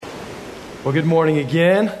Well, good morning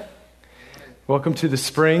again. Welcome to the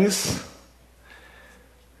Springs.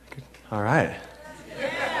 All right.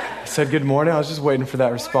 I said good morning. I was just waiting for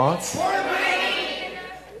that response.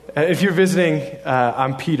 If you're visiting,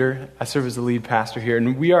 I'm Peter. I serve as the lead pastor here,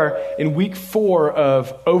 and we are in week 4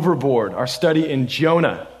 of Overboard, our study in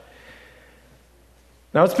Jonah.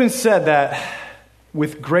 Now, it's been said that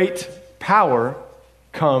with great power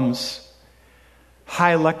comes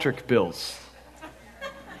high electric bills.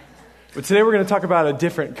 But today we're going to talk about a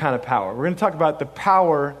different kind of power. We're going to talk about the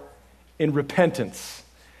power in repentance.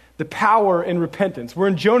 The power in repentance. We're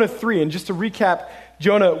in Jonah 3, and just to recap,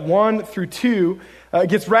 Jonah 1 through 2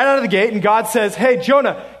 gets right out of the gate, and God says, hey,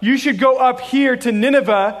 Jonah, you should go up here to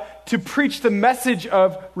Nineveh to preach the message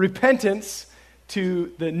of repentance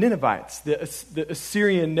to the Ninevites, the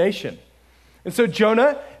Assyrian nation. And so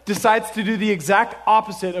Jonah decides to do the exact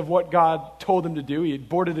opposite of what God told him to do. He had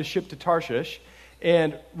boarded a ship to Tarshish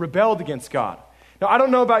and rebelled against God. Now, I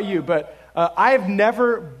don't know about you, but I have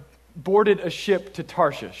never boarded a ship to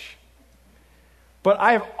Tarshish. But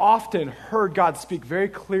I have often heard God speak very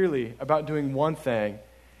clearly about doing one thing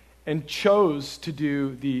and chose to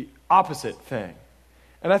do the opposite thing.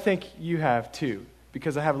 And I think you have too,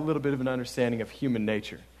 because I have a little bit of an understanding of human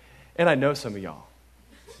nature. And I know some of y'all.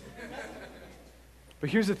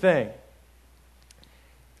 But here's the thing.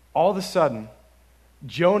 All of a sudden,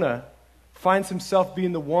 Jonah finds himself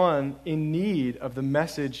being the one in need of the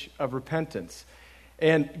message of repentance.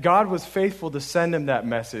 And God was faithful to send him that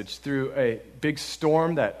message through a big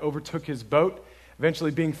storm that overtook his boat, eventually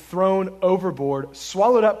being thrown overboard,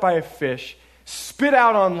 swallowed up by a fish, spit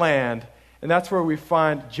out on land. And that's where we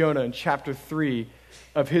find Jonah in chapter 3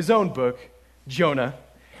 of his own book, Jonah.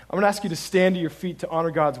 I'm going to ask you to stand to your feet to honor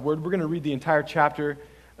God's word. We're going to read the entire chapter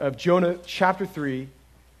of Jonah, chapter 3.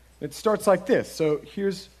 It starts like this. So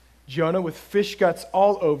here's Jonah with fish guts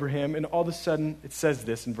all over him, and all of a sudden it says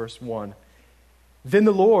this in verse 1. Then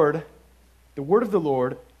the word of the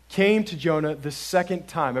Lord, came to Jonah the second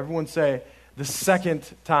time. Everyone say, the second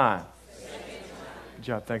time. Good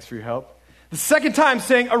job, thanks for your help. The second time,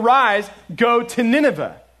 saying, arise, go to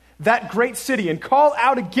Nineveh, that great city, and call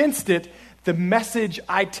out against it the message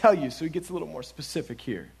I tell you. So he gets a little more specific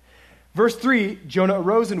here. Verse 3, Jonah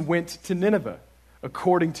arose and went to Nineveh,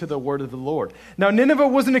 according to the word of the Lord. Now Nineveh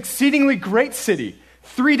was an exceedingly great city,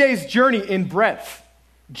 3 days' journey in breadth.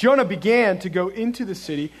 Jonah began to go into the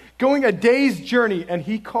city, going a day's journey, and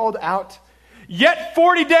he called out, yet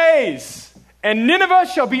 40 days, and Nineveh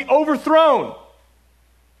shall be overthrown.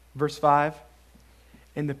 Verse 5,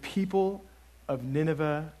 and the people of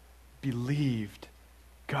Nineveh believed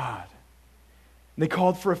God. And they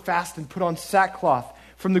called for a fast and put on sackcloth,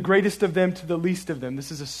 from the greatest of them to the least of them.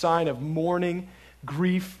 This is a sign of mourning,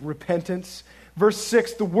 grief, repentance. Verse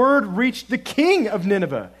 6, the word reached the king of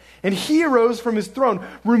Nineveh, and he arose from his throne,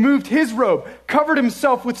 removed his robe, covered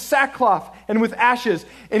himself with sackcloth and with ashes,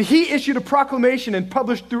 and he issued a proclamation and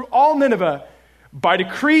published through all Nineveh, by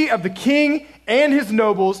decree of the king and his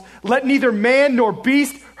nobles, let neither man nor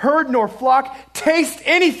beast, herd nor flock taste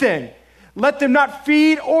anything. Let them not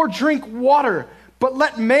feed or drink water, but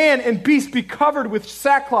let man and beast be covered with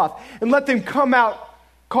sackcloth, and let them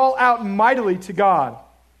call out mightily to God.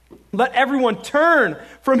 Let everyone turn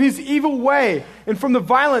from his evil way and from the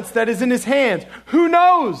violence that is in his hands. Who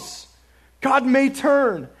knows? God may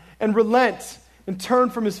turn and relent and turn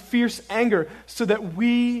from his fierce anger so that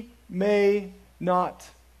we may not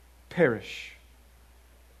perish.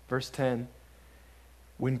 Verse 10,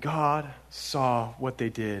 when God saw what they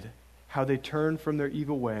did, how they turned from their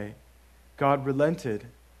evil way, God relented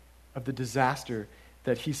of the disaster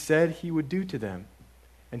that he said he would do to them,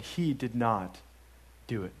 and he did not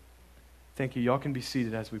do it. Thank you. Y'all can be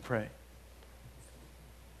seated as we pray.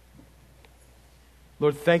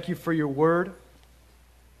 Lord, thank you for your word.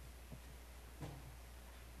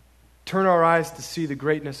 Turn our eyes to see the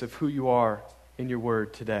greatness of who you are in your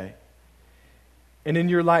word today. And in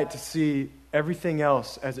your light to see everything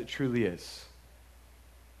else as it truly is.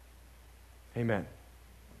 Amen.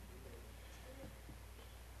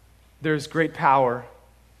 There's great power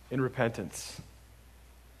in repentance.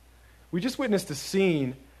 We just witnessed a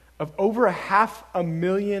scene of over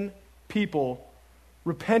 500,000 people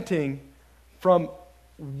repenting from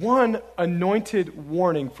one anointed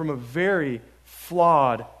warning from a very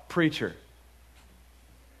flawed preacher.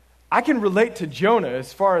 I can relate to Jonah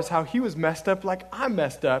as far as how he was messed up like I'm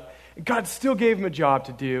messed up. God still gave him a job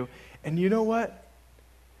to do. And you know what?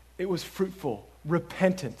 It was fruitful.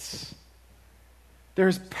 Repentance.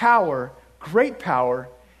 There's power, great power,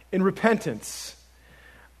 in repentance.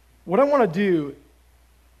 What I want to do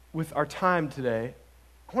with our time today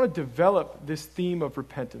I want to develop this theme of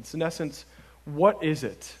repentance. In essence, what is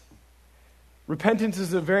it? Repentance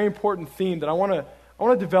is a very important theme that I want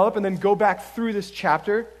to develop and then go back through this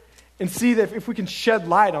chapter and see that if we can shed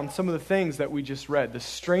light on some of the things that we just read, the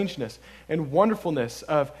strangeness and wonderfulness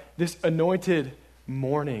of this anointed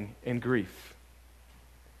mourning and grief.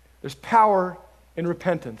 There's power in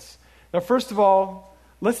repentance. Now, first of all,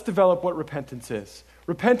 let's develop what repentance is.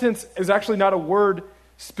 Repentance is actually not a word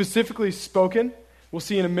specifically spoken. We'll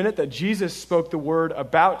see in a minute that Jesus spoke the word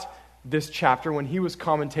about this chapter when he was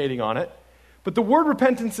commentating on it. But the word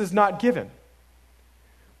repentance is not given.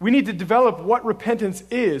 We need to develop what repentance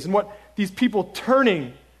is and what these people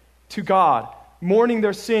turning to God, mourning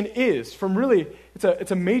their sin is. From really,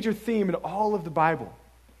 it's a major theme in all of the Bible.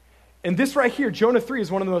 And this right here, Jonah 3, is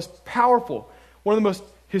one of the most powerful, one of the most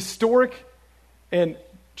historic and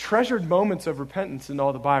treasured moments of repentance in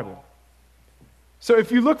all the Bible. So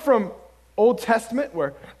if you look from Old Testament,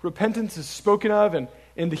 where repentance is spoken of and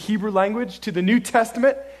in the Hebrew language, to the New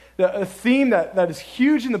Testament, a theme that is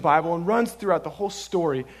huge in the Bible and runs throughout the whole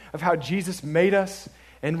story of how Jesus made us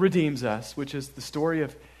and redeems us, which is the story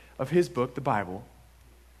of his book, the Bible.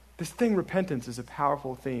 This thing, repentance, is a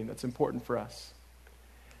powerful theme that's important for us.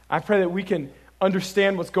 I pray that we can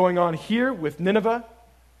understand what's going on here with Nineveh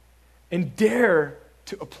and dare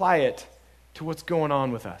to apply it to what's going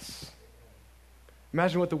on with us.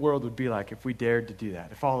 Imagine what the world would be like if we dared to do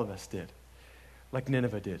that, if all of us did, like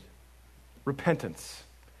Nineveh did. Repentance.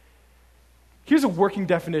 Here's a working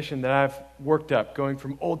definition that I've worked up, going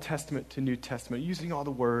from Old Testament to New Testament, using all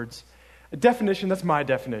the words. A definition, that's my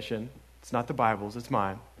definition. It's not the Bible's, it's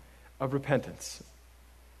mine, of repentance.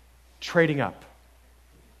 Trading up.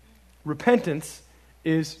 Repentance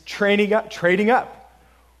is trading up,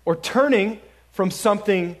 or turning from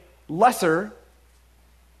something lesser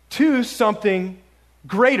to something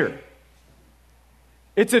greater.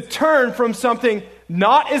 It's a turn from something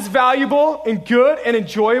not as valuable and good and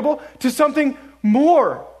enjoyable to something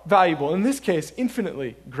more valuable, in this case,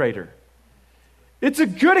 infinitely greater. It's a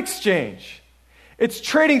good exchange. It's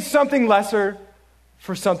trading something lesser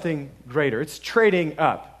for something greater. It's trading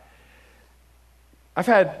up. I've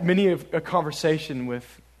had many a conversation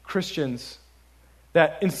with Christians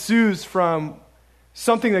that ensues from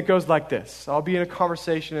something that goes like this. I'll be in a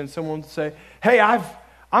conversation and someone will say, hey,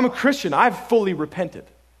 I'm a Christian. I've fully repented.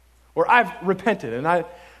 Or I've repented. And I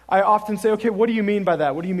often say, okay, what do you mean by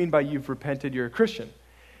that? What do you mean by you've repented, you're a Christian?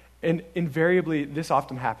 And invariably, this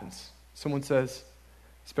often happens. Someone says,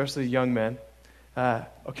 especially young men,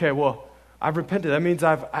 okay, well, I've repented. That means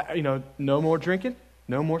no more drinking,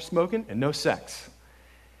 no more smoking, and no sex.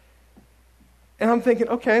 And I'm thinking,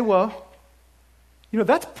 okay, well,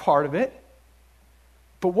 that's part of it.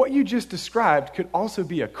 But what you just described could also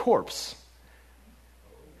be a corpse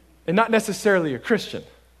and not necessarily a Christian.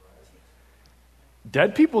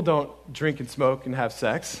 Dead people don't drink and smoke and have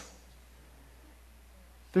sex.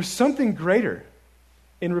 There's something greater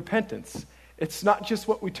in repentance. It's not just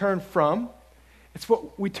what we turn from, it's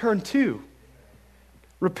what we turn to.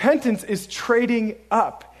 Repentance is trading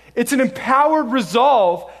up. It's an empowered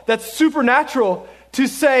resolve that's supernatural to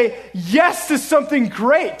say yes to something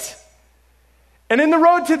great. And in the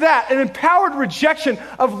road to that, an empowered rejection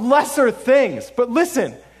of lesser things. But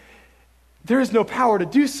listen, there is no power to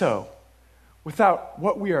do so without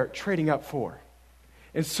what we are trading up for.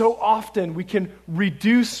 And so often we can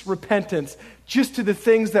reduce repentance just to the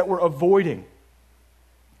things that we're avoiding.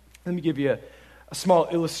 Let me give you a small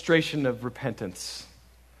illustration of repentance.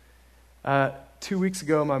 2 weeks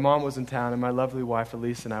ago, my mom was in town, and my lovely wife,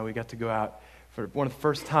 Elise, and I, we got to go out for one of the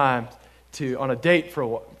first times on a date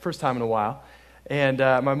for first time in a while. And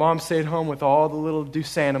my mom stayed home with all the little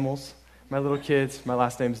Deuce animals, my little kids. My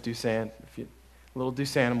last name is Deucean, little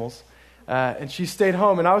Deuce animals. And she stayed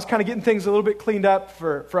home, and I was kind of getting things a little bit cleaned up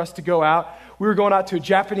for us to go out. We were going out to a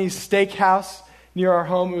Japanese steakhouse near our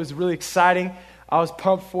home. It was really exciting. I was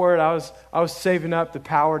pumped for it. I was saving up the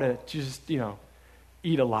power to just,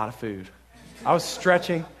 eat a lot of food. I was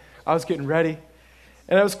stretching. I was getting ready.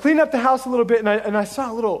 And I was cleaning up the house a little bit, and I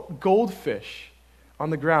saw a little goldfish on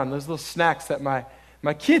the ground, those little snacks that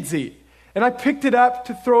my kids eat. And I picked it up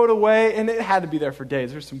to throw it away, and it had to be there for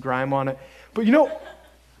days. There's some grime on it. But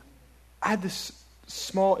I had this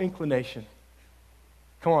small inclination.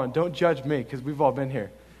 Come on, don't judge me, because we've all been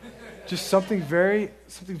here. Just something very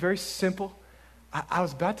simple. I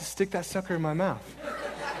was about to stick that sucker in my mouth.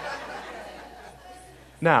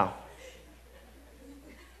 Now,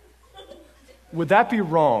 would that be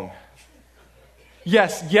wrong?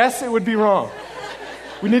 Yes, it would be wrong.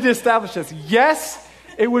 We need to establish this. Yes,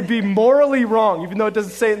 it would be morally wrong, even though it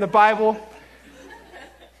doesn't say it in the Bible.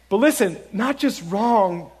 But listen, not just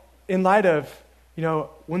wrong in light of,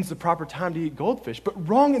 when's the proper time to eat goldfish, but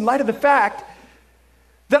wrong in light of the fact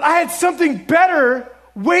that I had something better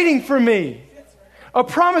waiting for me. A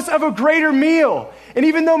promise of a greater meal. And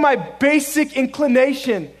even though my basic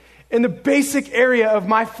inclination in the basic area of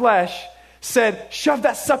my flesh said, shove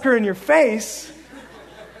that sucker in your face,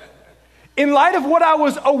 in light of what I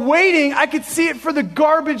was awaiting, I could see it for the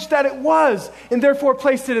garbage that it was, and therefore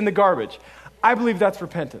placed it in the garbage. I believe that's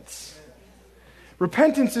repentance.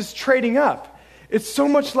 Repentance is trading up. It's so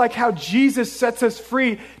much like how Jesus sets us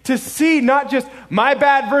free to see not just my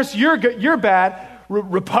bad versus your bad,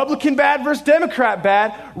 Republican bad versus Democrat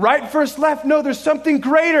bad, right versus left. No, there's something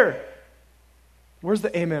greater. Where's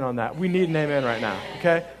the amen on that? We need an amen right now,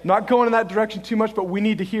 okay? Not going in that direction too much, but we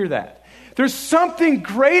need to hear that. There's something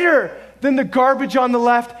greater than the garbage on the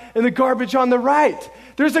left and the garbage on the right.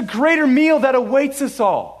 There's a greater meal that awaits us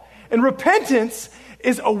all. And repentance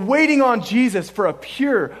is awaiting on Jesus for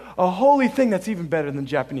a holy thing that's even better than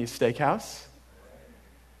Japanese steakhouse.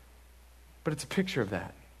 But it's a picture of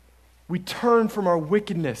that. We turn from our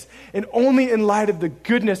wickedness, and only in light of the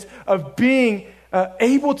goodness of being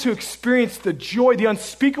able to experience the joy, the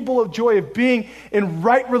unspeakable joy of being in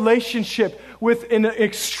right relationship with an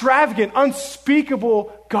extravagant,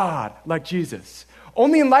 unspeakable God like Jesus.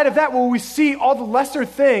 Only in light of that will we see all the lesser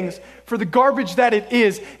things for the garbage that it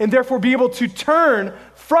is, and therefore be able to turn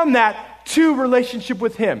from that to relationship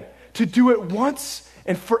with Him, to do it once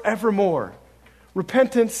and forevermore.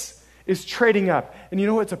 Repentance is trading up. And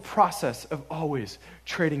it's a process of always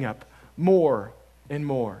trading up more and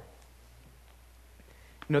more.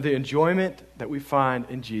 The enjoyment that we find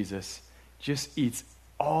in Jesus just eats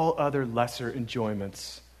all other lesser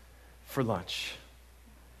enjoyments for lunch.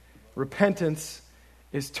 Repentance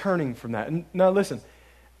is turning from that. And now listen,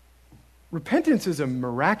 repentance is a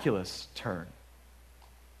miraculous turn.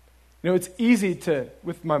 It's easy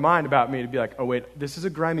with my mind about me to be like, oh wait, this is a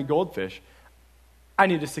grimy goldfish. I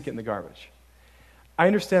need to stick it in the garbage. I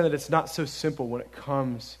understand that it's not so simple when it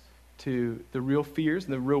comes to the real fears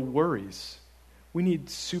and the real worries. We need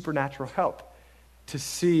supernatural help to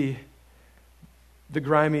see the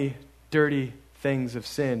grimy, dirty things of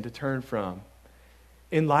sin to turn from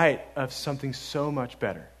in light of something so much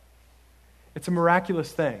better. It's a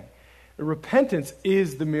miraculous thing. Repentance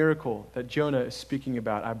is the miracle that Jonah is speaking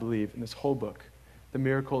about, I believe, in this whole book, the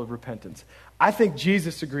miracle of repentance. I think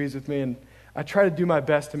Jesus agrees with me, and I try to do my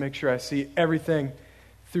best to make sure I see everything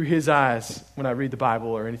through his eyes when I read the Bible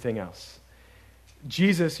or anything else.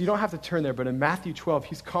 Jesus, you don't have to turn there, but in Matthew 12,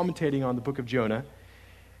 he's commentating on the Book of Jonah,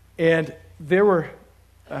 and there were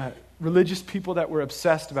religious people that were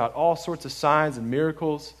obsessed about all sorts of signs and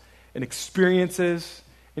miracles and experiences,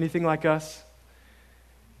 anything like us.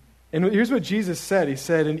 And here's what Jesus said. He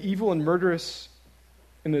said, an evil and murderous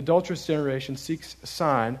and adulterous generation seeks a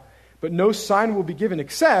sign, but no sign will be given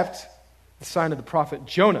except the sign of the prophet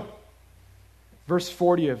Jonah. Verse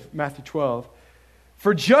 40 of Matthew 12.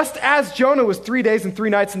 For just as Jonah was 3 days and 3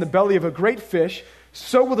 nights in the belly of a great fish,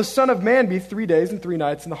 so will the Son of Man be 3 days and 3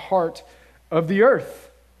 nights in the heart of the earth.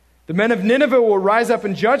 The men of Nineveh will rise up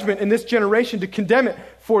in judgment in this generation to condemn it,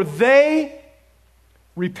 for they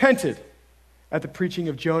repented at the preaching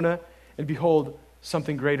of Jonah, and behold,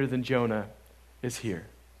 something greater than Jonah is here.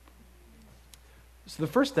 So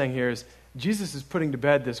the first thing here is Jesus is putting to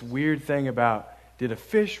bed this weird thing about, did a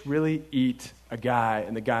fish really eat a guy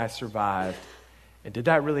and the guy survived? And did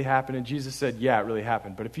that really happen? And Jesus said, yeah, it really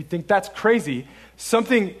happened. But if you think that's crazy,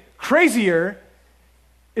 something crazier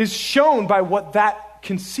is shown by what that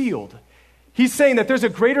concealed. He's saying that there's a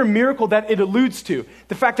greater miracle that it alludes to.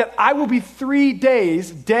 The fact that I will be 3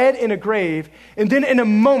 days dead in a grave, and then in a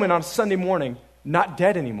moment on Sunday morning, not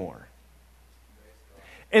dead anymore.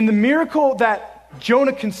 And the miracle that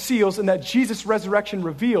Jonah conceals and that Jesus' resurrection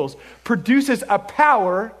reveals produces a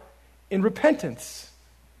power in repentance.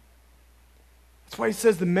 That's why he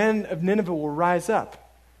says the men of Nineveh will rise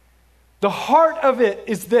up. The heart of it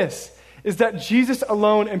is this, is that Jesus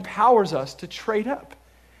alone empowers us to trade up.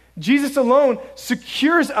 Jesus alone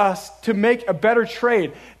secures us to make a better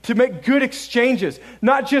trade, to make good exchanges,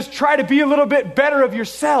 not just try to be a little bit better of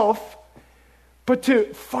yourself, but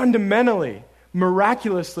to fundamentally,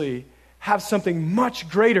 miraculously have something much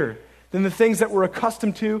greater than the things that we're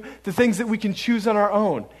accustomed to, the things that we can choose on our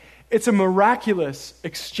own. It's a miraculous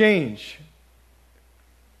exchange.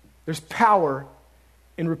 There's power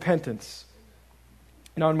in repentance.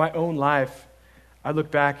 Now, in my own life, I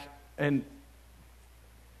look back and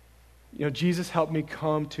Jesus helped me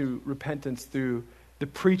come to repentance through the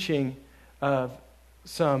preaching of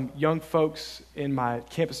some young folks in my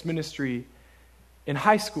campus ministry in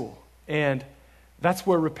high school. And That's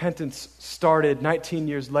where repentance started. 19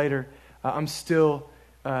 years later, I'm still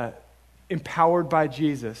empowered by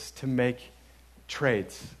Jesus to make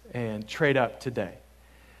trades and trade up today.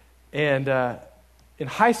 And in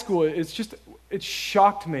high school, it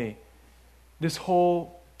shocked me, this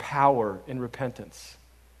whole power in repentance.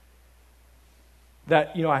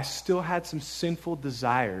 That, I still had some sinful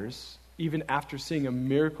desires, even after seeing a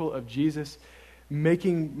miracle of Jesus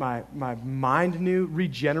making my mind new,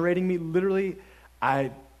 regenerating me. Literally,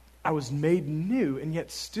 I was made new, and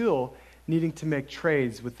yet still needing to make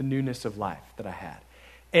trades with the newness of life that I had.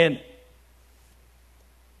 And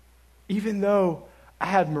even though I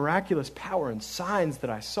had miraculous power and signs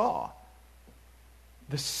that I saw,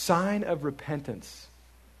 the sign of repentance,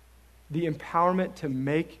 the empowerment to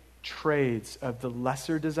make trades of the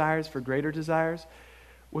lesser desires for greater desires,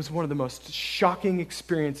 was one of the most shocking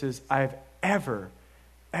experiences I've ever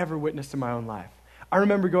witnessed in my own life. I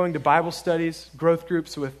remember going to Bible studies, growth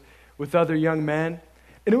groups with other young men,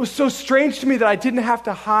 and it was so strange to me that I didn't have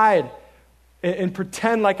to hide and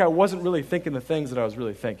pretend like I wasn't really thinking the things that I was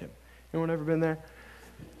really thinking. Anyone ever been there?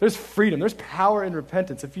 There's freedom. There's power in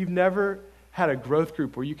repentance. If you've never had a growth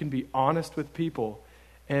group where you can be honest with people,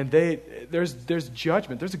 and there's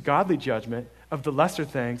judgment. There's a godly judgment of the lesser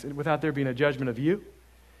things without there being a judgment of you.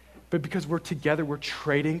 But because we're together, we're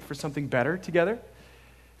trading for something better together.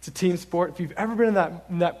 It's a team sport. If you've ever been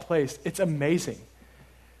in that place, it's amazing.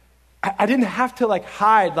 I didn't have to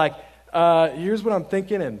hide, here's what I'm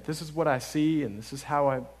thinking, and this is what I see, and this is how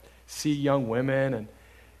I see young women.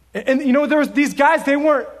 And there was these guys, they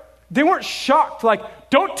weren't shocked,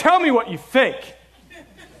 don't tell me what you think.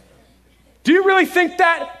 Do you really think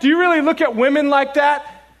that? Do you really look at women like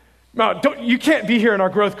that? No, you can't be here in our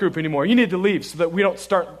growth group anymore. You need to leave so that we don't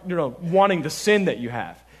start, wanting the sin that you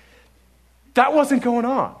have. That wasn't going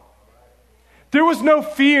on. There was no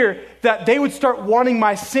fear that they would start wanting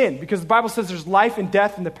my sin, because the Bible says there's life and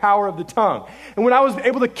death in the power of the tongue. And when I was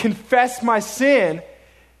able to confess my sin,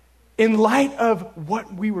 in light of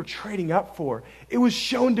what we were trading up for, it was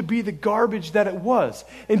shown to be the garbage that it was.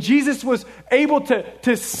 And Jesus was able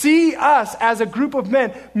to see us as a group of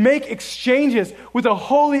men make exchanges with a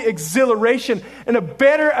holy exhilaration and a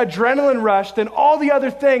better adrenaline rush than all the other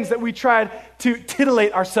things that we tried to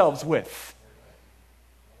titillate ourselves with.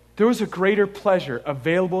 There was a greater pleasure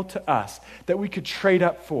available to us that we could trade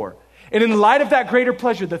up for. And in light of that greater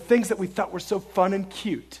pleasure, the things that we thought were so fun and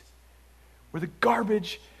cute were the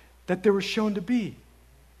garbage that they were shown to be.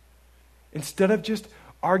 Instead of just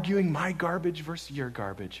arguing my garbage versus your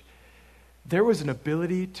garbage, there was an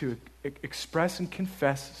ability to express and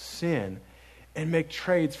confess sin and make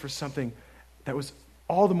trades for something that was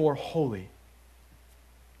all the more holy.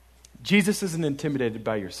 Jesus isn't intimidated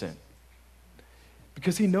by your sin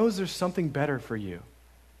because he knows there's something better for you.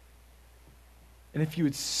 And if you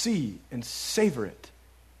would see and savor it,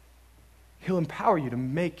 he'll empower you to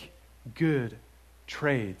make good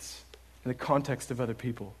trades in the context of other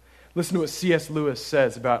people. Listen to what C.S. Lewis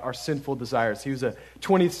says about our sinful desires. He was a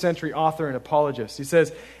 20th century author and apologist. He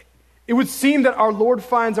says, "It would seem that our Lord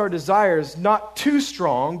finds our desires not too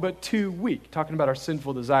strong, but too weak," talking about our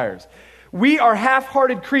sinful desires. "We are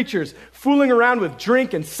half-hearted creatures, fooling around with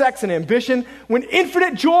drink and sex and ambition, when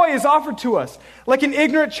infinite joy is offered to us, like an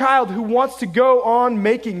ignorant child who wants to go on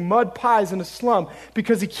making mud pies in a slum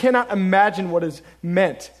because he cannot imagine what is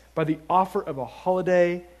meant by the offer of a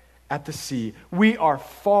holiday at the sea. We are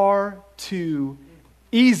far too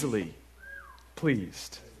easily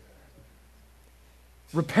pleased."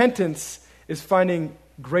 Repentance is finding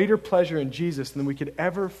greater pleasure in Jesus than we could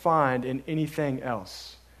ever find in anything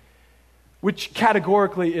else, which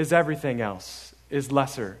categorically is everything else, is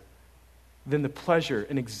lesser than the pleasure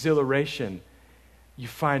and exhilaration you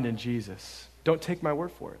find in Jesus. Don't take my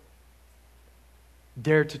word for it.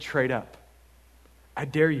 Dare to trade up. I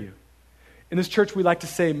dare you. In this church, we like to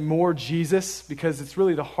say more Jesus because it's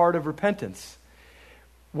really the heart of repentance.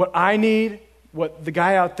 What I need, what the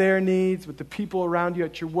guy out there needs, what the people around you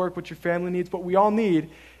at your work, what your family needs, what we all need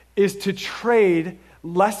is to trade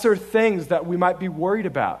lesser things that we might be worried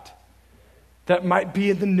about, that might be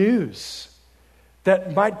in the news,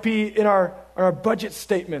 that might be in our budget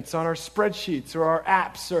statements, on our spreadsheets or our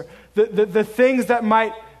apps, or the things that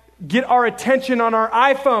might get our attention on our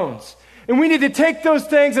iPhones. And we need to take those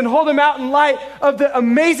things and hold them out in light of the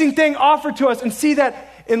amazing thing offered to us and see that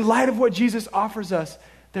in light of what Jesus offers us,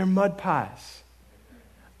 they're mud pies.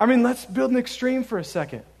 I mean, let's build an extreme for a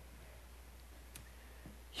second.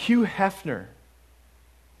 Hugh Hefner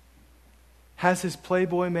has his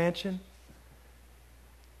Playboy mansion,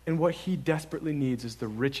 and what he desperately needs is the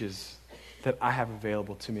riches that I have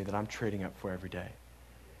available to me that I'm trading up for every day.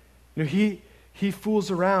 he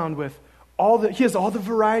fools around with he has all the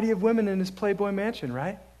variety of women in his Playboy mansion,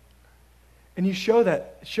 right? And it shows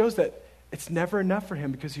that it's never enough for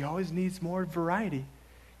him because he always needs more variety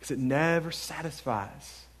because it never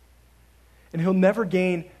satisfies. And he'll never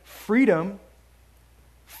gain freedom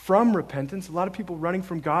from repentance. A lot of people running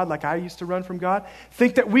from God, like I used to run from God,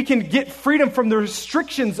 think that we can get freedom from the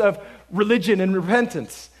restrictions of religion and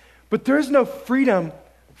repentance. But there is no freedom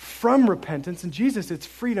from repentance. In Jesus, it's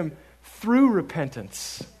freedom through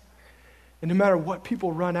repentance. And no matter what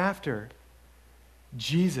people run after,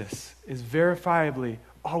 Jesus is verifiably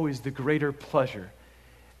always the greater pleasure.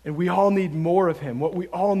 And we all need more of him. What we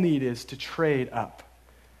all need is to trade up.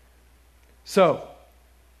 So,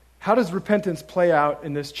 how does repentance play out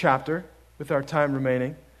in this chapter with our time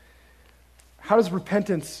remaining? How does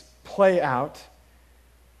repentance play out?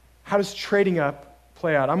 How does trading up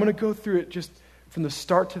play out? I'm going to go through it just from the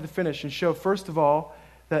start to the finish and show, first of all,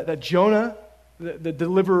 that Jonah, the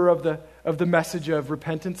deliverer of the message of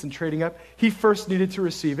repentance and trading up, he first needed to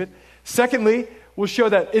receive it. Secondly, we'll show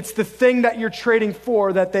that it's the thing that you're trading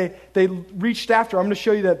for that they reached after. I'm going to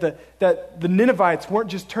show you that the Ninevites weren't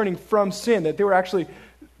just turning from sin, that they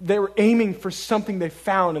were aiming for something they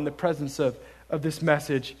found in the presence of this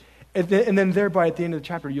message. And then thereby at the end of the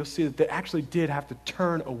chapter, you'll see that they actually did have to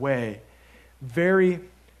turn away very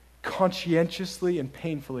conscientiously and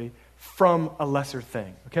painfully from a lesser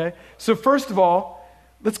thing, okay? So first of all,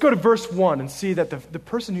 let's go to verse 1 and see that the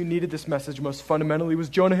person who needed this message most fundamentally was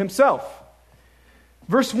Jonah himself.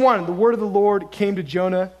 Verse 1, the word of the Lord came to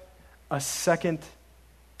Jonah a second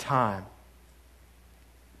time.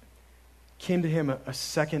 Came to him a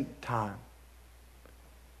second time.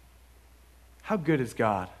 How good is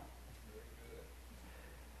God?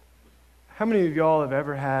 How many of y'all have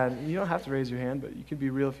ever had, you don't have to raise your hand, but you can be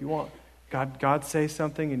real if you want, God says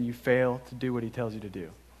something and you fail to do what he tells you to do?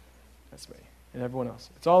 That's me and everyone else.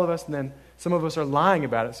 It's all of us, and then some of us are lying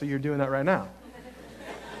about it, so you're doing that right now.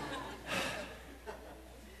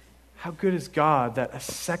 How good is God that a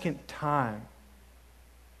second time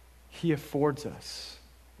he affords us?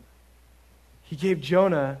 He gave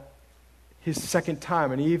Jonah his second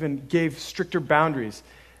time, and he even gave stricter boundaries.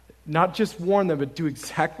 Not just warn them, but do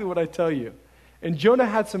exactly what I tell you. And Jonah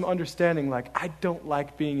had some understanding, like, I don't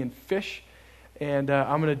like being in fish, and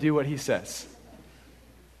I'm going to do what he says.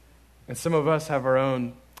 And some of us have our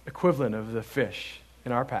own equivalent of the fish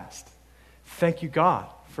in our past. Thank you, God,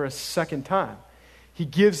 for a second time. He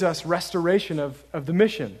gives us restoration of the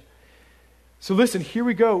mission. So listen, here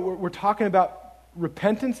we go. We're talking about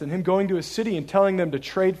repentance and him going to a city and telling them to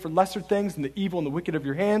trade for lesser things and the evil and the wicked of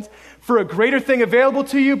your hands for a greater thing available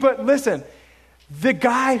to you. But listen, the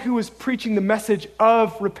guy who was preaching the message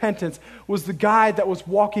of repentance was the guy that was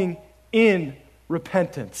walking in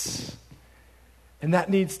repentance. And that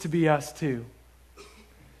needs to be us too.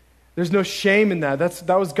 There's no shame in that.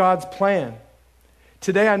 That was God's plan.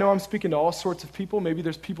 Today, I know I'm speaking to all sorts of people. Maybe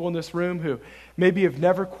there's people in this room who maybe have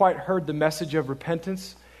never quite heard the message of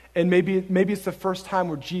repentance. And maybe it's the first time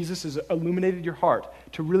where Jesus has illuminated your heart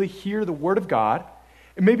to really hear the Word of God.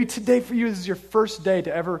 And maybe today for you, this is your first day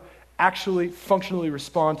to ever actually functionally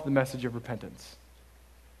respond to the message of repentance.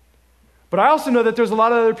 But I also know that there's a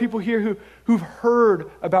lot of other people here who've heard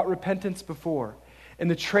about repentance before. And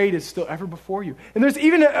the trade is still ever before you. And there's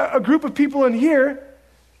even a group of people in here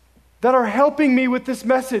that are helping me with this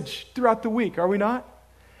message throughout the week, are we not?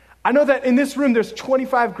 I know that in this room there's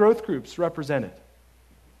 25 growth groups represented.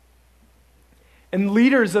 And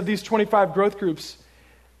leaders of these 25 growth groups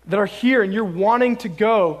that are here, and you're wanting to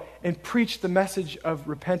go and preach the message of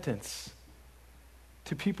repentance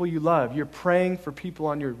to people you love. You're praying for people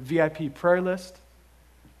on your VIP prayer list.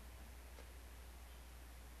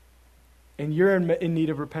 And you're in need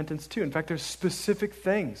of repentance too. In fact, there's specific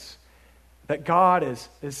things that God has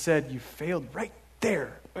said you failed right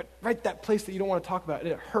there, right that place that you don't want to talk about, and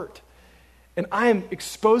it hurt. And I am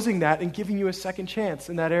exposing that and giving you a second chance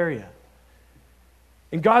in that area.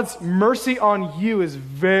 And God's mercy on you is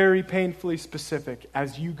very painfully specific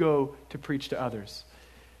as you go to preach to others.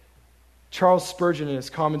 Charles Spurgeon, in his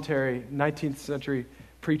commentary, 19th century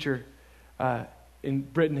preacher in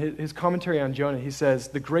Britain, his commentary on Jonah, he says,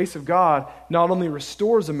 the grace of God not only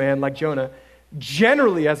restores a man like Jonah,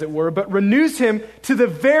 generally as it were, but renews him to the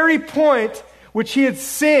very point which he had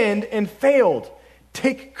sinned and failed.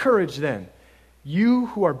 Take courage then, you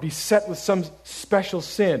who are beset with some special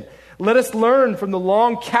sin. Let us learn from the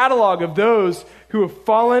long catalog of those who have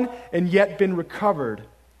fallen and yet been recovered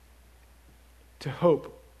to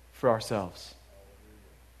hope for ourselves.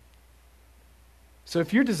 So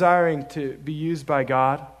if you're desiring to be used by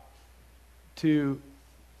God to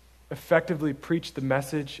effectively preach the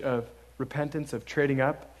message of repentance, of trading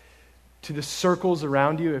up, to the circles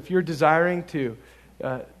around you, if you're desiring to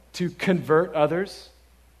convert others,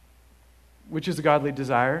 which is a godly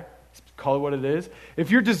desire, call it what it is.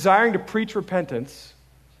 If you're desiring to preach repentance,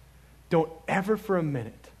 don't ever for a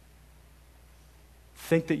minute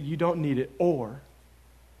think that you don't need it, or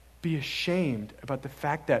be ashamed about the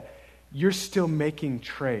fact that you're still making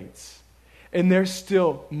trades and there's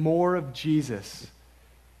still more of Jesus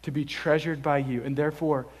to be treasured by you, and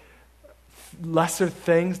therefore lesser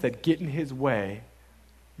things that get in his way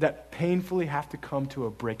that painfully have to come to a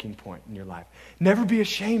breaking point in your life. Never be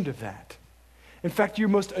ashamed of that. In fact, your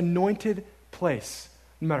most anointed place,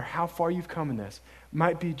 no matter how far you've come in this,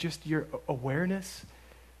 might be just your awareness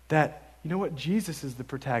that, you know what, Jesus is the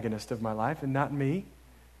protagonist of my life and not me.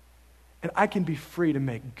 And I can be free to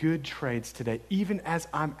make good trades today, even as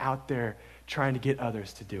I'm out there trying to get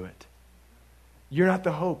others to do it. You're not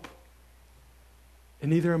the hope,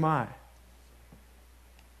 and neither am I.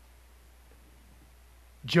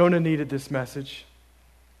 Jonah needed this message.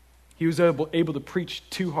 He was able to preach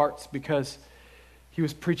to hearts because he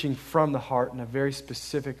was preaching from the heart in a very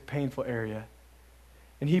specific, painful area.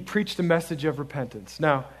 And he preached a message of repentance.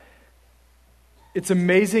 Now, it's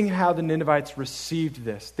amazing how the Ninevites received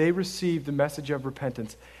this. They received the message of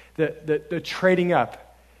repentance, the trading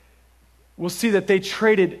up. We'll see that they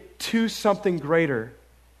traded to something greater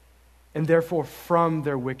and therefore from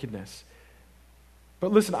their wickedness.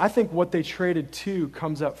 But listen, I think what they traded to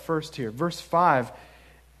comes up first here. Verse 5,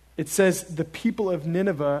 it says, the people of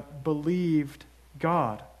Nineveh believed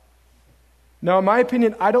God. Now, in my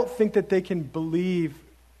opinion, I don't think that they can believe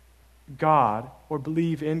God or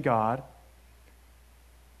believe in God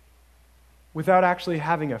without actually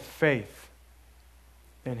having a faith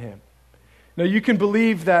in him. Now, you can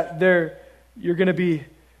believe that you're going to be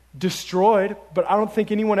destroyed, but I don't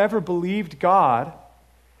think anyone ever believed God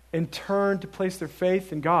and turned to place their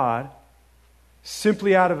faith in God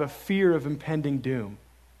simply out of a fear of impending doom.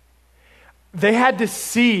 They had to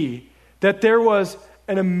see that there was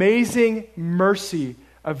an amazing mercy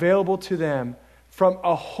available to them from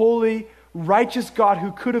a holy, righteous God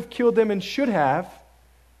who could have killed them and should have.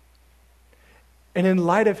 And in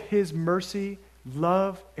light of his mercy,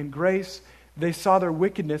 love, and grace, they saw their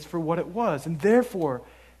wickedness for what it was. And therefore,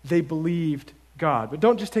 they believed God. But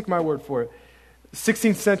don't just take my word for it.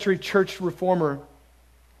 16th century church reformer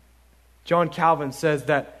John Calvin says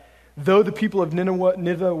that though the people of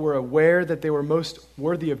Nineveh were aware that they were most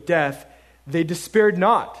worthy of death, they despaired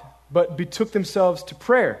not, but betook themselves to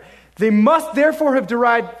prayer. They must therefore have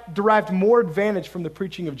derived more advantage from the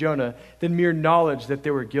preaching of Jonah than mere knowledge that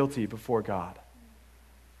they were guilty before God.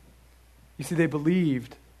 You see, they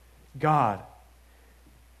believed God.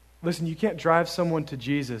 Listen, you can't drive someone to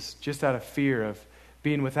Jesus just out of fear of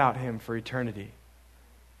being without him for eternity.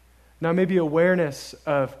 Now, maybe awareness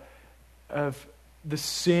of the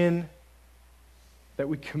sin that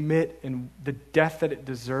we commit and the death that it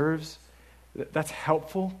deserves, that's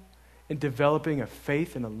helpful in developing a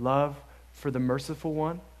faith and a love for the merciful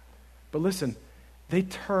one. But listen, they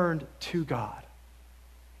turned to God.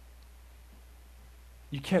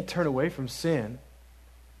 You can't turn away from sin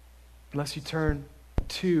unless you turn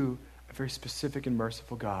to a very specific and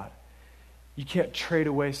merciful God. You can't trade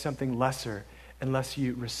away something lesser unless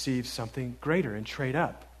you receive something greater and trade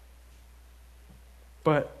up.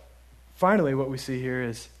 But finally, what we see here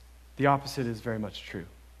is the opposite is very much true.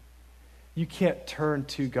 You can't turn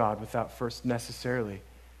to God without first necessarily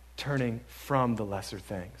turning from the lesser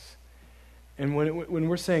things. And when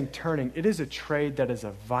we're saying turning, it is a trade that is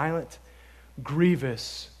a violent,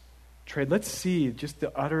 grievous trade. Let's see just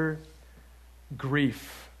the utter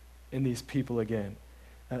grief in these people again.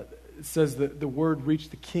 It says that the word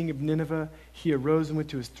reached the king of Nineveh. He arose and went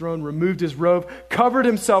to his throne, removed his robe, covered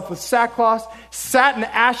himself with sackcloth, sat in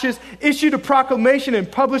ashes, issued a proclamation and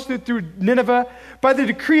published it through Nineveh. By the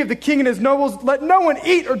decree of the king and his nobles, let no one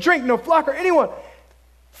eat or drink, no flock or anyone.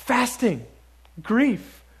 Fasting,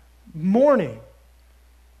 grief, mourning.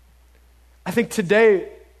 I think today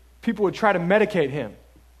people would try to medicate him.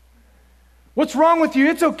 What's wrong with you?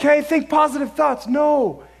 It's okay. Think positive thoughts.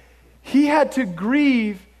 No. He had to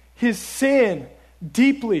grieve his sin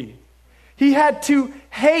deeply. He had to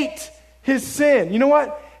hate his sin. You know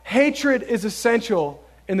what? Hatred is essential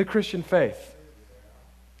in the Christian faith.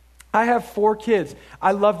 I have 4 kids.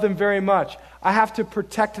 I love them very much. I have to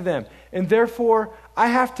protect them. And therefore, I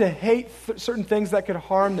have to hate certain things that could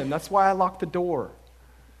harm them. That's why I lock the door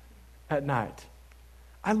at night.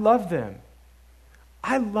 I love them.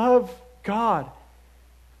 I love God.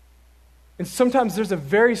 And sometimes there's a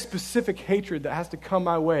very specific hatred that has to come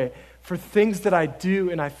my way for things that I do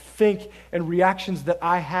and I think and reactions that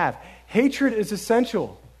I have. Hatred is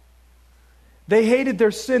essential. They hated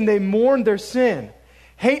their sin. They mourned their sin.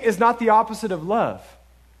 Hate is not the opposite of love.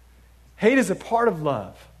 Hate is a part of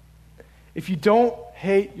love. If you don't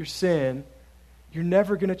hate your sin, you're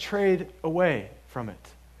never going to trade away from it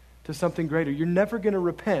to something greater. You're never going to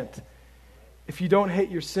repent if you don't hate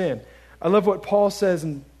your sin. I love what Paul says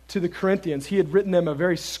to the Corinthians. He had written them a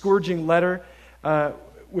very scourging letter,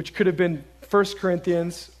 which could have been 1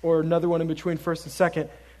 Corinthians or another one in between 1 and 2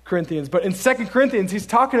 Corinthians. But in 2 Corinthians, he's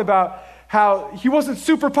talking about how he wasn't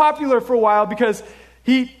super popular for a while because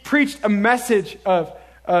he preached a message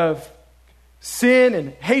of sin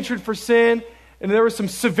and hatred for sin, and there was some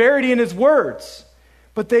severity in his words,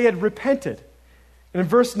 but they had repented. And in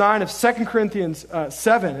verse 9 of 2 Corinthians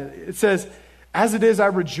 7, it says, "As it is, I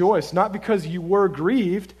rejoice, not because you were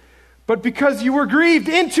grieved, but because you were grieved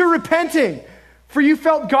into repenting. For you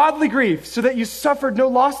felt godly grief, so that you suffered no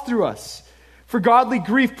loss through us. For godly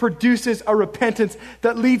grief produces a repentance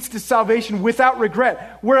that leads to salvation without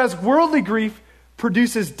regret, whereas worldly grief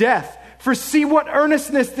produces death. For see what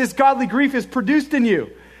earnestness this godly grief has produced in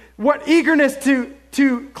you. What eagerness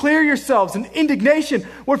to clear yourselves, and indignation,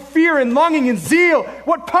 what fear and longing and zeal,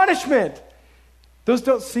 what punishment." Those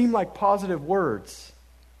don't seem like positive words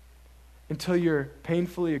until you're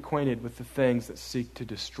painfully acquainted with the things that seek to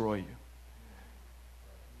destroy you.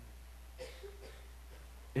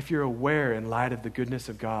 If you're aware in light of the goodness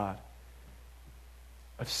of God,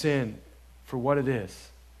 of sin for what it is,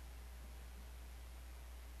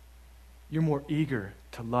 you're more eager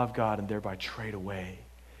to love God and thereby trade away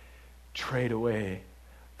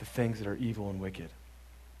the things that are evil and wicked.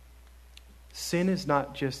 Sin is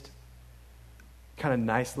not just kind of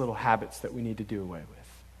nice little habits that we need to do away with.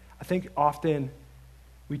 I think often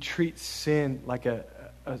we treat sin like a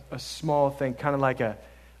small thing, kind of like a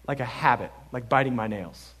habit, like biting my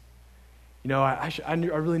nails. You know, I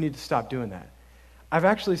really need to stop doing that. I've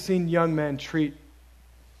actually seen young men treat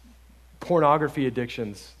pornography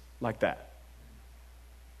addictions like that.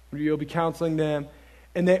 You'll be counseling them,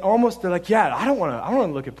 and they're like, yeah, I don't want to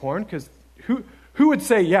look at porn, because who would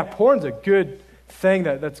say, yeah, porn's a good thing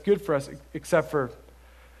that's good for us, except for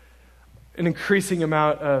an increasing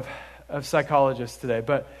amount of psychologists today.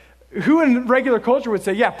 But who in regular culture would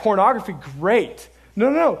say, yeah, pornography, great?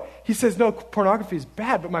 No. He says, no, pornography is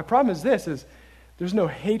bad, but my problem is there's no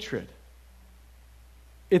hatred.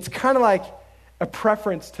 It's kind of like a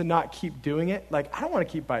preference to not keep doing it. Like, I don't want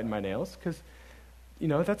to keep biting my nails because,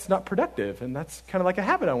 that's not productive, and that's kind of like a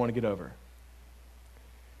habit I want to get over.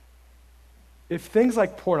 If things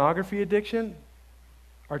like pornography addiction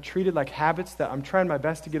are treated like habits that I'm trying my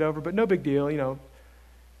best to get over, but no big deal,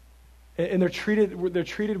 and they're treated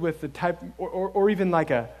with the type, or even like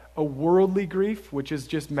a worldly grief, which is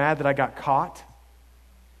just mad that I got caught.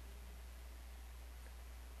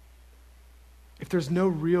 If there's no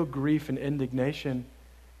real grief and indignation,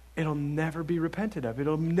 it'll never be repented of.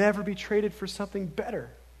 It'll never be traded for something better.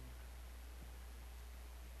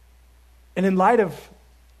 And in light of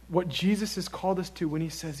what Jesus has called us to when he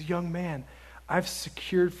says, young man, I've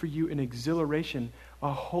secured for you an exhilaration,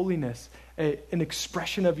 a holiness, an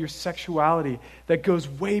expression of your sexuality that goes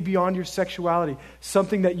way beyond your sexuality,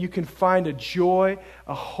 something that you can find a joy,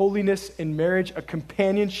 a holiness in marriage, a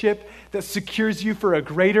companionship that secures you for a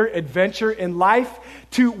greater adventure in life,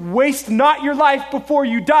 to waste not your life before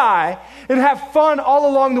you die and have fun all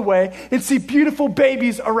along the way and see beautiful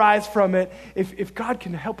babies arise from it. If God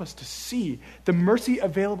can help us to see the mercy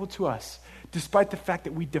available to us, despite the fact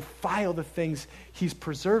that we defile the things he's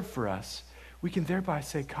preserved for us, we can thereby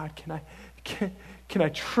say, God, can I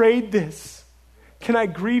trade this? Can I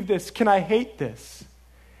grieve this? Can I hate this?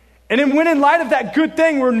 And then when in light of that good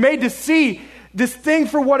thing, we're made to see this thing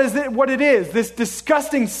for what it is, this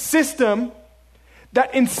disgusting system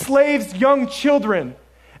that enslaves young children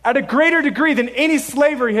at a greater degree than any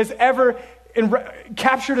slavery has ever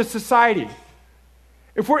captured a society.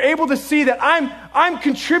 If we're able to see that I'm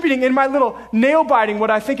contributing in my little nail biting,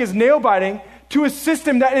 what I think is nail biting, to a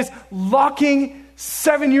system that is locking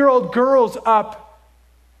 7-year-old girls up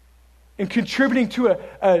and contributing to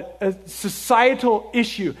a societal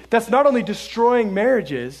issue that's not only destroying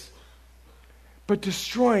marriages, but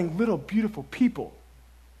destroying little beautiful people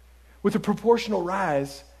with a proportional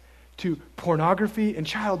rise to pornography and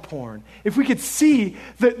child porn. If we could see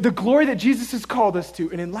the glory that Jesus has called us to,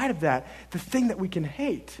 and in light of that, the thing that we can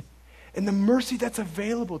hate, and the mercy that's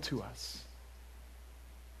available to us.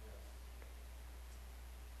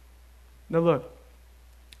 Now look,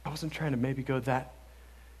 I wasn't trying to maybe go that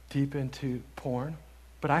deep into porn,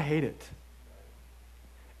 but I hate it.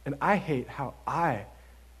 And I hate how I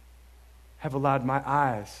have allowed my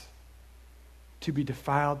eyes to be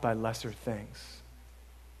defiled by lesser things.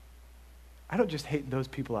 I don't just hate those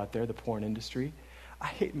people out there, the porn industry. I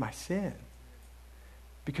hate my sin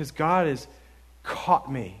because God has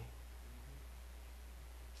caught me.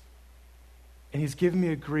 And he's given me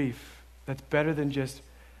a grief that's better than just,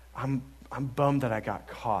 I'm bummed that I got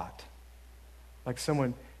caught. Like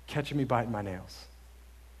someone catching me biting my nails.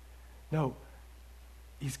 No,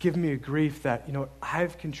 he's given me a grief that,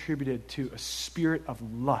 I've contributed to a spirit of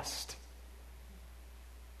lust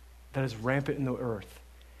that is rampant in the earth.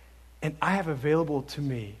 And I have available to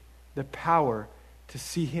me the power to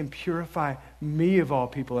see him purify me of all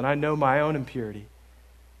people. And I know my own impurity.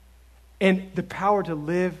 And the power to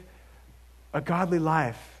live a godly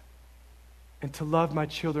life and to love my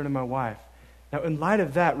children and my wife. Now, in light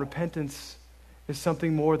of that, repentance is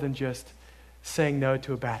something more than just saying no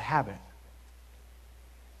to a bad habit.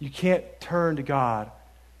 You can't turn to God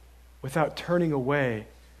without turning away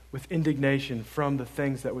with indignation from the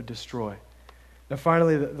things that would destroy. Now,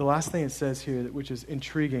 finally, the last thing it says here, which is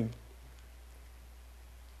intriguing,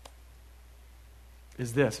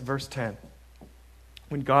 is this, verse 10.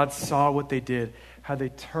 When God saw what they did, how they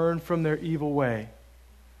turned from their evil way,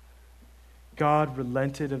 God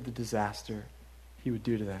relented of the disaster he would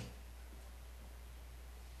do to them.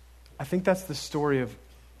 I think that's the story of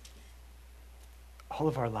all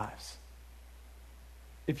of our lives.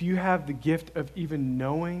 If you have the gift of even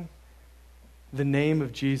knowing the name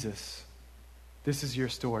of Jesus, this is your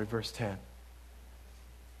story, verse 10.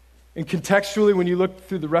 And contextually, when you look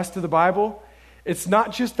through the rest of the Bible, it's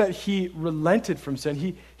not just that he relented from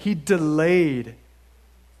sin, he delayed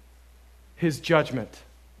his judgment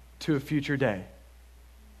to a future day.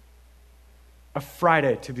 A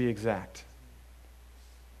Friday, to be exact.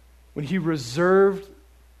 When he reserved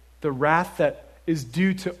the wrath that is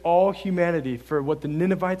due to all humanity for what the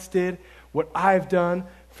Ninevites did, what I've done,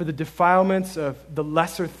 for the defilements of the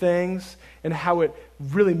lesser things, and how it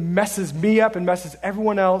really messes me up and messes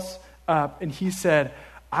everyone else up. And he said,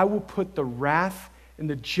 I will put the wrath and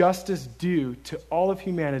the justice due to all of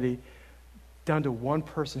humanity down to one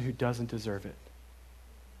person who doesn't deserve it.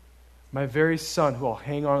 My very son who I'll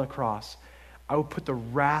hang on the cross, I will put the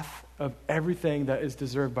wrath of everything that is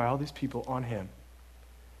deserved by all these people on him.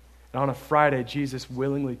 And on a Friday, Jesus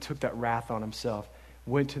willingly took that wrath on himself,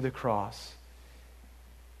 went to the cross.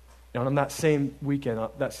 And on that same weekend,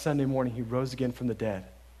 that Sunday morning, he rose again from the dead,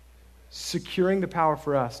 securing the power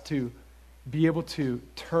for us to be able to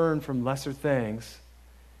turn from lesser things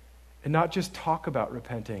and not just talk about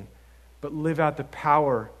repenting, but live out the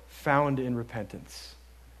power found in repentance.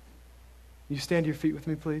 You stand to your feet with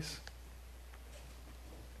me, please?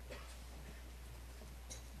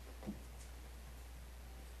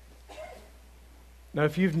 Now,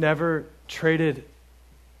 if you've never traded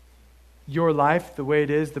your life the way it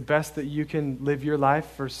is, the best that you can live your life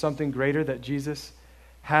for something greater that Jesus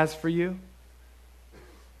has for you,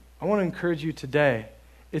 I want to encourage you today.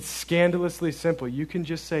 It's scandalously simple. You can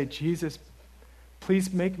just say, Jesus,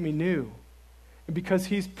 please make me new. And because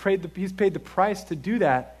he's paid the price to do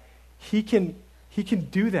that, he can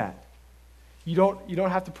do that. You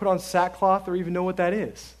don't have to put on sackcloth or even know what that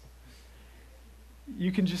is.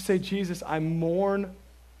 You can just say, Jesus, I mourn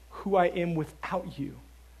who I am without you.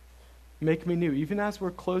 Make me new. Even as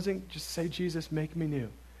we're closing, just say, Jesus, make me new.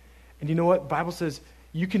 And you know what? The Bible says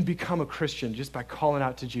you can become a Christian just by calling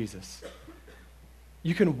out to Jesus.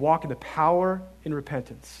 You can walk in the power in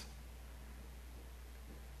repentance.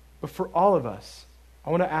 But for all of us, I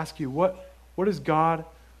want to ask you, what is God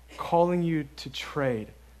calling you to trade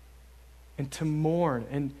and to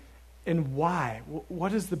mourn and why?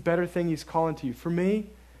 What is the better thing he's calling to you? For me,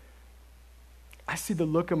 I see the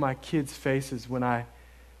look on my kids' faces when I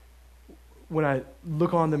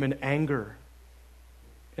look on them in anger,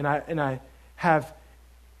 and I have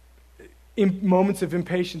moments of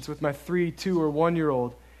impatience with my 3, 2, or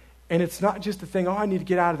 1-year-old, and it's not just a thing, I need to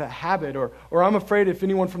get out of that habit, or I'm afraid if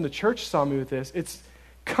anyone from the church saw me with this, it's,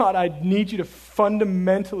 God, I need you to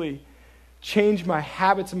fundamentally change my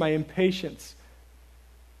habits and my impatience.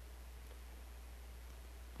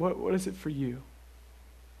 What is it for you?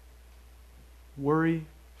 Worry,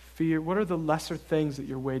 fear, what are the lesser things that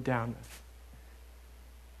you're weighed down with?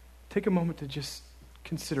 Take a moment to just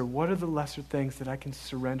consider, what are the lesser things that I can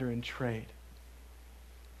surrender and trade?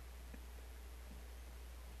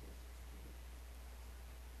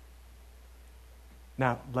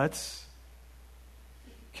 Now, let's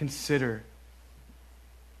consider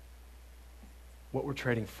what we're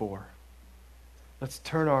trading for. Let's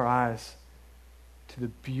turn our eyes to the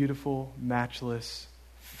beautiful, matchless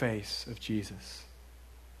face of Jesus.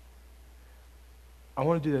 I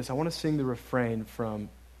want to do this. I want to sing the refrain from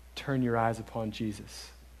turn your eyes upon Jesus.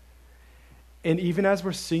 And even as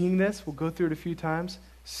we're singing this, we'll go through it a few times,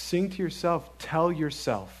 sing to yourself, tell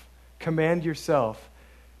yourself, command yourself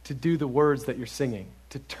to do the words that you're singing,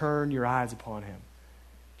 to turn your eyes upon him.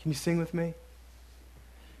 Can you sing with me?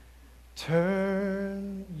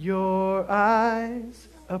 Turn your eyes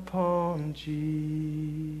upon Jesus.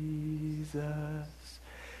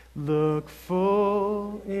 Look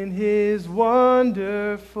full in his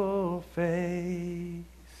wonderful face.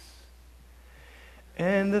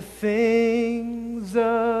 And the things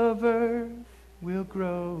of earth will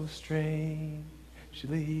grow strangely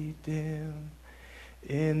dim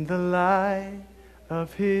in the light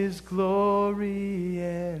of his glory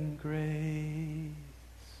and grace.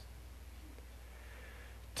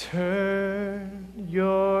 Turn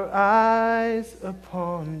your eyes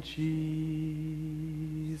upon Jesus.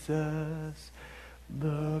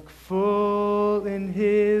 Look full in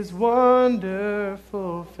his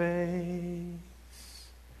wonderful face.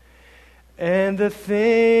 And the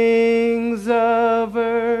things of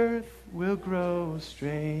earth will grow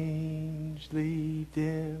strangely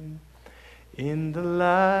dim in the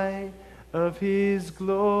light of his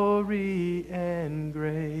glory and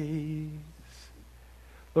grace.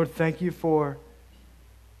 Lord, thank you for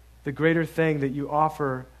the greater thing that you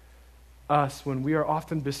offer us when we are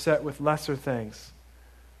often beset with lesser things.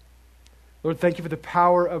 Lord, thank you for the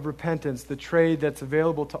power of repentance, the trade that's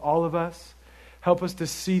available to all of us. Help us to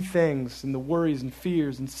see things and the worries and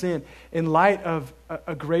fears and sin in light of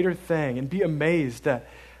a greater thing and be amazed that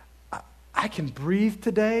I can breathe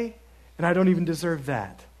today and I don't even deserve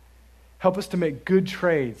that. Help us to make good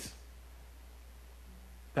trades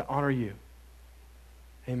that honor you.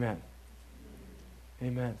 Amen.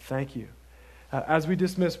 Amen. Thank you. As we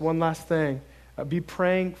dismiss, one last thing. Be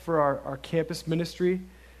praying for our campus ministry.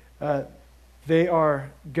 They are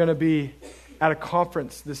going to be at a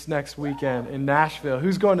conference this next weekend in Nashville.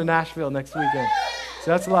 Who's going to Nashville next weekend?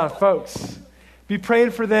 So that's a lot of folks. Be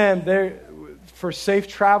praying for them. They're for safe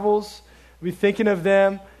travels. Be thinking of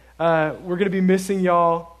them. We're going to be missing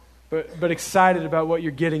y'all, but excited about what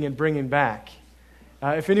you're getting and bringing back.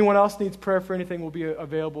 If anyone else needs prayer for anything, we'll be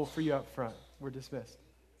available for you up front. We're dismissed.